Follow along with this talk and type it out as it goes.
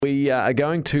We are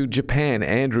going to Japan.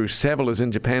 Andrew Saville is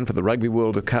in Japan for the Rugby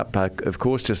World Cup, of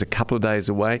course, just a couple of days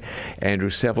away.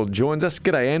 Andrew Saville joins us.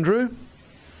 G'day, Andrew.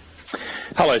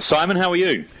 Hello, Simon. How are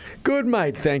you? Good,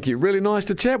 mate. Thank you. Really nice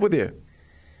to chat with you.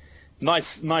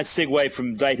 Nice segue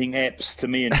from dating apps to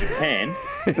me in Japan.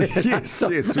 yes.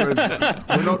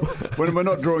 We're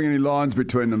not drawing any lines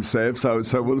between them, Sav. So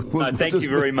we'll no, thank you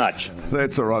very much.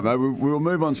 That's all right, mate. We'll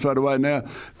move on straight away. Now,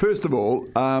 first of all,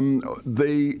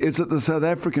 is it the South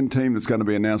African team that's going to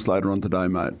be announced later on today,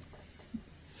 mate?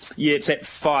 Yeah, it's at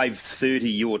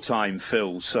 5:30 your time,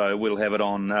 Phil. So we'll have it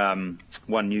on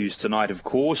One News tonight, of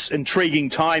course. Intriguing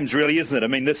times, really, isn't it? I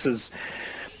mean, this is.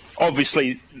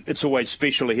 Obviously, it's always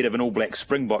special ahead of an All Black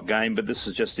Springbok game, but this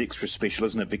is just extra special,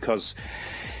 isn't it? Because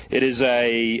it is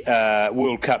a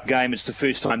World Cup game. It's the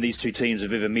first time these two teams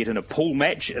have ever met in a pool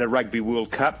match at a Rugby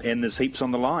World Cup, and there's heaps on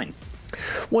the line.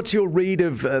 What's your read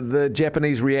of the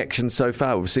Japanese reaction so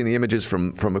far? We've seen the images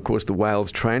from of course, the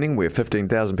Wales training, where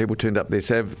 15,000 people turned up there.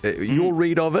 Sav, your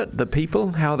read of it, the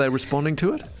people, how they're responding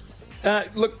to it?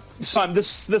 Look, Simon,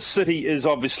 this city is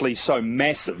obviously so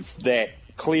massive that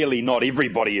clearly not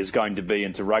everybody is going to be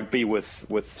into rugby with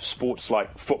sports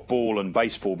like football and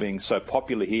baseball being so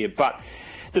popular here. But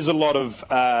there's a lot of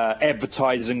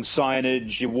advertising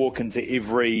signage. You walk into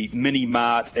every mini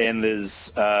mart and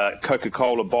there's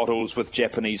Coca-Cola bottles with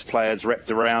Japanese players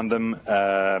wrapped around them.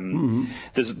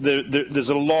 There's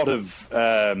a lot of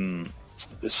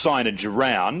signage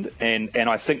around, and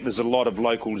I think there's a lot of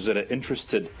locals that are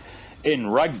interested in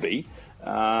rugby.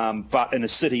 But in a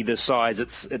city this size,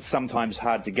 it's sometimes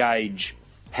hard to gauge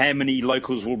how many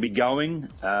locals will be going,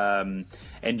 and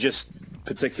just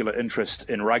particular interest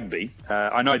in rugby.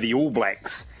 I know the All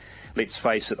Blacks, let's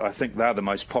face it, I think they're the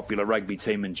most popular rugby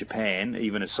team in Japan,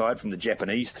 even aside from the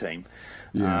Japanese team.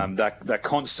 Yeah. They're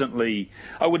constantly,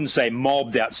 I wouldn't say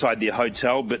mobbed outside their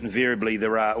hotel, but invariably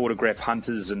there are autograph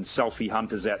hunters and selfie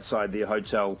hunters outside their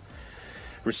hotel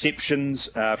receptions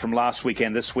from last week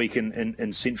and this week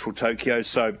in central Tokyo.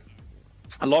 So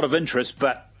a lot of interest,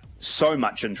 but so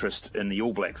much interest in the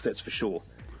All Blacks, that's for sure.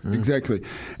 Exactly.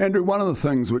 Andrew, one of the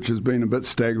things which has been a bit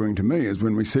staggering to me is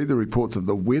when we see the reports of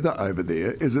the weather over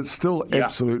there, is it still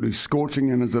absolutely scorching,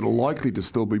 and is it likely to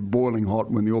still be boiling hot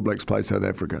when the All Blacks play South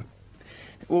Africa?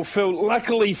 Well, Phil,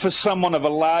 luckily for someone of a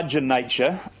larger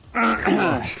nature,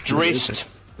 dressed,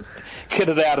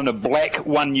 kitted out in a black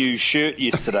One News shirt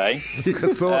yesterday. I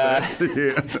saw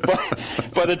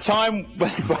that. By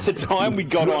the time we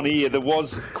got on here, there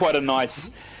was quite a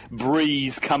nice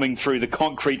breeze coming through the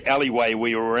concrete alleyway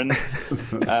we were in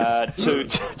to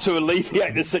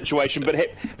alleviate the situation.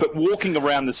 But walking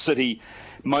around the city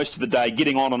most of the day,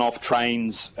 getting on and off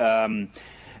trains,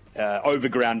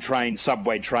 overground trains,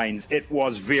 subway trains, it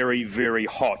was very, very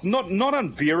hot. Not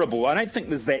unbearable. I don't think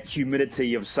there's that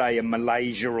humidity of, say, a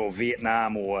Malaysia or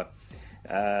Vietnam or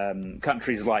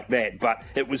countries like that. But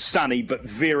it was sunny, but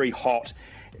very hot.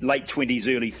 Late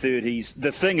 20s, early 30s.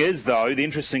 The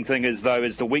interesting thing is, though,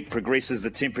 as the week progresses,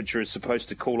 the temperature is supposed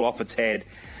to cool off a tad,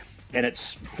 and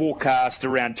it's forecast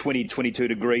around 20, 22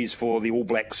 degrees for the All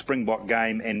Black Springbok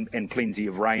game, and plenty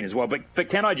of rain as well. But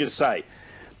can I just say,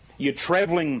 you're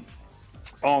travelling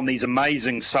on these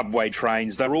amazing subway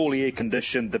trains. They're all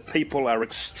air-conditioned. The people are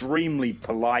extremely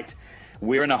polite.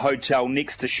 We're in a hotel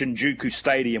next to Shinjuku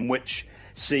Stadium, which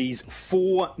sees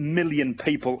 4 million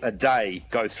people a day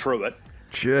go through it.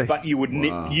 Gee. But you would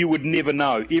never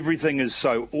know. Everything is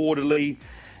so orderly,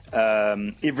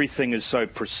 everything is so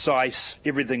precise,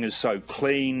 everything is so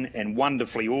clean and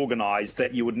wonderfully organised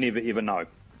that you would never ever know.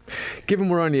 Given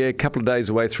we're only a couple of days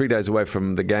away, 3 days away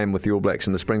from the game with the All Blacks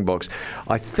and the Springboks,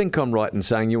 I think I'm right in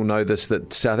saying, you'll know this,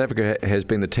 that South Africa has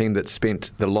been the team that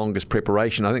spent the longest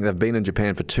preparation. I think they've been in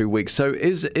Japan for 2 weeks. So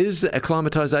is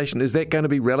acclimatisation, is that going to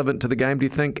be relevant to the game, do you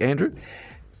think, Andrew?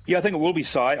 Yeah, I think it will be,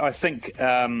 Si. I think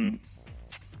I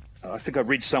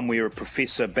read somewhere a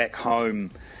professor back home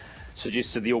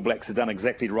suggested the All Blacks had done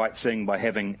exactly the right thing by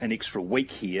having an extra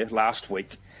week here last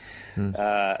week.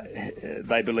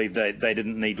 They believe they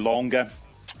didn't need longer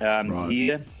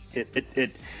here.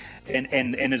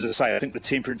 And as I say, I think the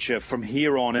temperature from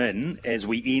here on in, as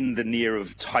we end the near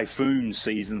of typhoon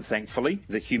season, thankfully,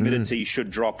 the humidity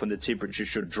should drop and the temperature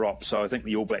should drop. So I think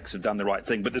the All Blacks have done the right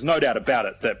thing. But there's no doubt about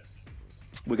it that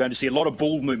we're going to see a lot of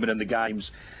ball movement in the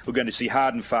games. We're going to see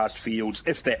hard and fast fields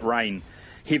if that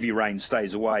heavy rain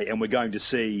stays away. And we're going to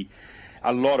see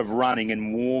a lot of running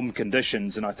in warm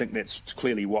conditions. And I think that's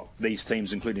clearly what these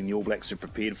teams, including the All Blacks, are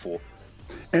prepared for.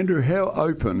 Andrew, how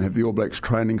open have the All Blacks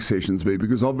training sessions been?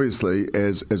 Because obviously,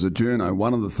 as a journo,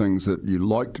 one of the things that you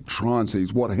like to try and see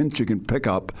is what hints you can pick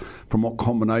up from what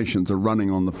combinations are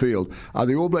running on the field. Are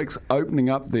the All Blacks opening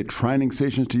up their training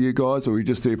sessions to you guys, or are you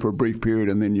just there for a brief period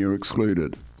and then you're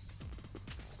excluded?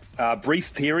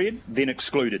 Brief period, then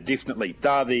excluded, definitely.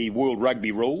 They're the World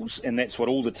Rugby rules, and that's what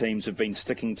all the teams have been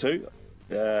sticking to.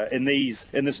 In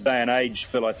this day and age,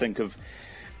 Phil, I think of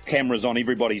cameras on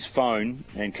everybody's phone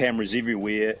and cameras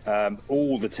everywhere.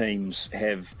 All the teams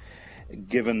have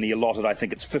given the allotted, I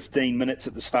think it's 15 minutes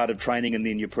at the start of training, and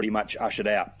then you're pretty much ushered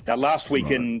out. Now, last week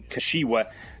in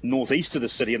Kashiwa, northeast of the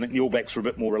city, I think the All Blacks were a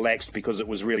bit more relaxed because it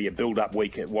was really a build-up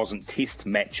week. It wasn't test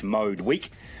match mode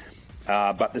week.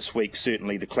 But this week,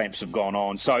 certainly the clamps have gone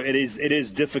on. So it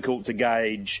is difficult to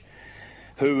gauge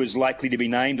who is likely to be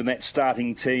named in that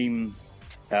starting team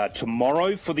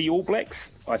tomorrow for the All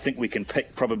Blacks. I think we can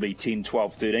pick probably 10,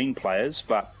 12, 13 players,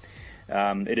 but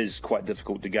it is quite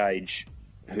difficult to gauge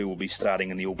who will be starting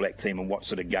in the All Black team and what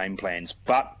sort of game plans.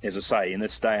 But, as I say, in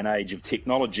this day and age of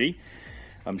technology,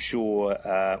 I'm sure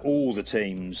all the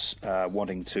teams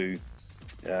wanting to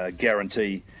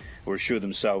guarantee or assure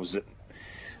themselves that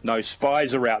no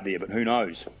spies are out there, but who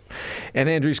knows? And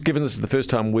Andrew, given this is the first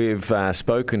time we've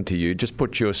spoken to you, just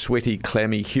put your sweaty,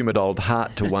 clammy, humid old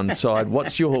heart to one side.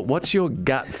 What's your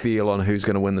gut feel on who's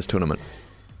going to win this tournament?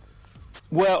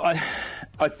 Well,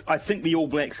 I think the All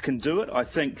Blacks can do it. I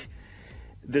think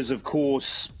there's, of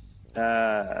course,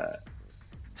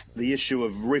 the issue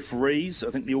of referees. I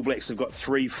think the All Blacks have got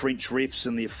 3 French refs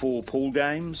in their 4 pool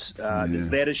games. There's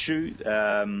that issue.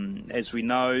 As we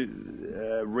know,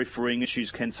 refereeing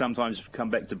issues can sometimes come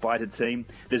back to bite a team.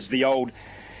 There's the old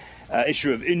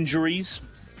issue of injuries.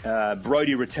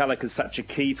 Brodie Retallick is such a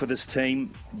key for this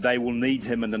team. They will need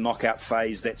him in the knockout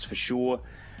phase, that's for sure.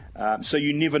 So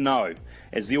you never know.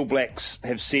 As the All Blacks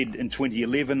have said in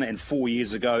 2011 and 4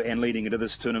 years ago and leading into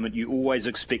this tournament, you always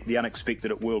expect the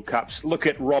unexpected at World Cups. Look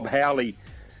at Rob Howley,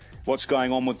 what's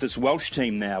going on with this Welsh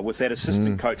team now, with that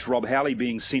assistant coach Rob Howley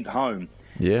being sent home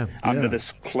under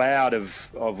this cloud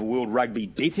of World Rugby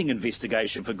betting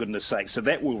investigation, for goodness sake. So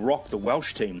that will rock the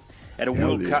Welsh team. At a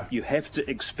World Cup, you have to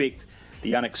expect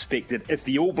the unexpected. If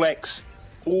the All Blacks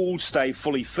all stay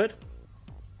fully fit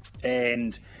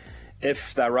and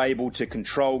if they're able to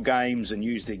control games and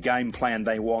use their game plan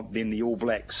they want, then the All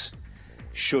Blacks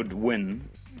should win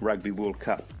Rugby World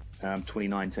Cup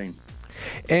 2019.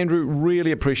 Andrew,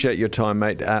 really appreciate your time,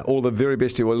 mate. All the very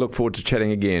best to you. We'll look forward to chatting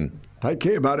again. Take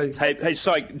care, buddy. Hey,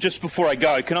 sorry, just before I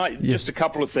go, can I just a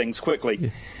couple of things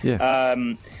quickly?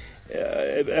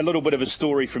 A little bit of a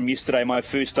story from yesterday, my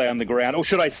first day on the ground, or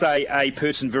should I say a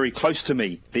person very close to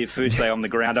me, their first day on the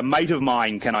ground, a mate of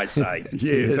mine, can I say?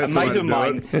 Yes, a mate of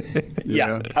mine.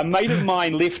 A mate of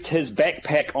mine left his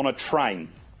backpack on a train.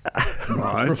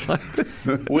 Right.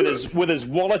 with his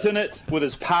wallet in it, with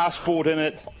his passport in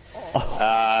it.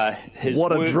 His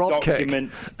what a work drop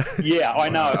documents. kick. Yeah, I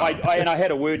know. I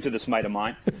had a word to this mate of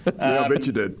mine. I bet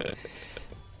you did.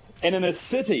 And in a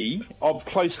city of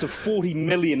close to 40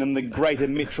 million in the greater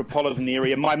metropolitan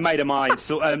area, my mate of mine,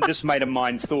 this mate of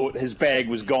mine thought his bag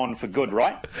was gone for good,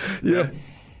 right? Yeah.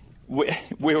 We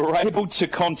were able to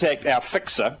contact our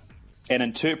fixer, an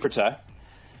interpreter,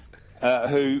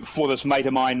 who, for this mate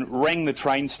of mine, rang the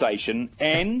train station,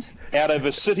 and out of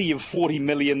a city of 40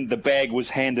 million, the bag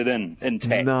was handed in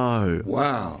intact. No.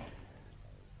 Wow.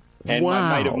 And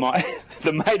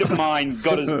the mate of mine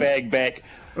got his bag back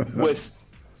with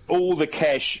all the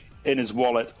cash in his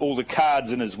wallet, all the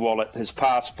cards in his wallet, his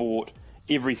passport,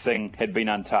 everything had been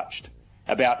untouched.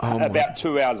 About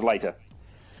 2 hours later.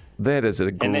 That is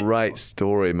a great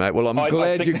story, mate. Well, I'm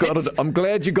glad you got it. I'm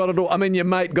glad you got it all. I mean, your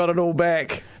mate got it all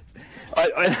back.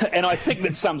 And I think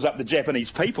that sums up the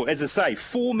Japanese people. As I say,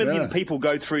 4 million people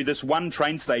go through this one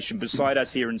train station beside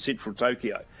us here in central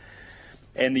Tokyo.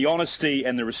 And the honesty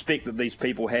and the respect that these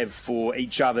people have for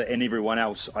each other and everyone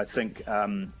else, I think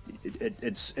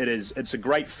it's a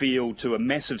great feel to a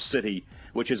massive city,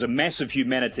 which is a massive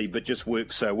humanity, but just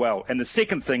works so well. And the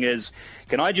second thing is,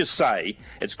 can I just say,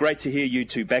 it's great to hear you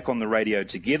two back on the radio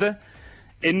together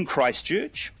in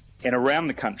Christchurch and around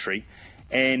the country.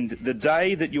 And the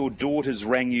day that your daughters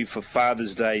rang you for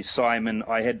Father's Day, Simon,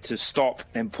 I had to stop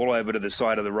and pull over to the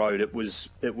side of the road. It was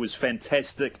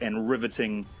fantastic and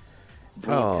riveting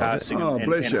broadcasting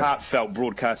and heartfelt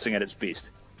broadcasting at its best.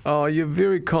 Oh, you're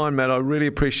very kind, mate. I really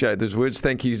appreciate those words.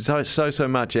 Thank you so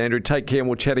much, Andrew. Take care and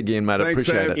we'll chat again, mate. Thanks, I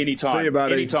appreciate Sam. it. Anytime. See you,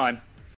 buddy. Anytime.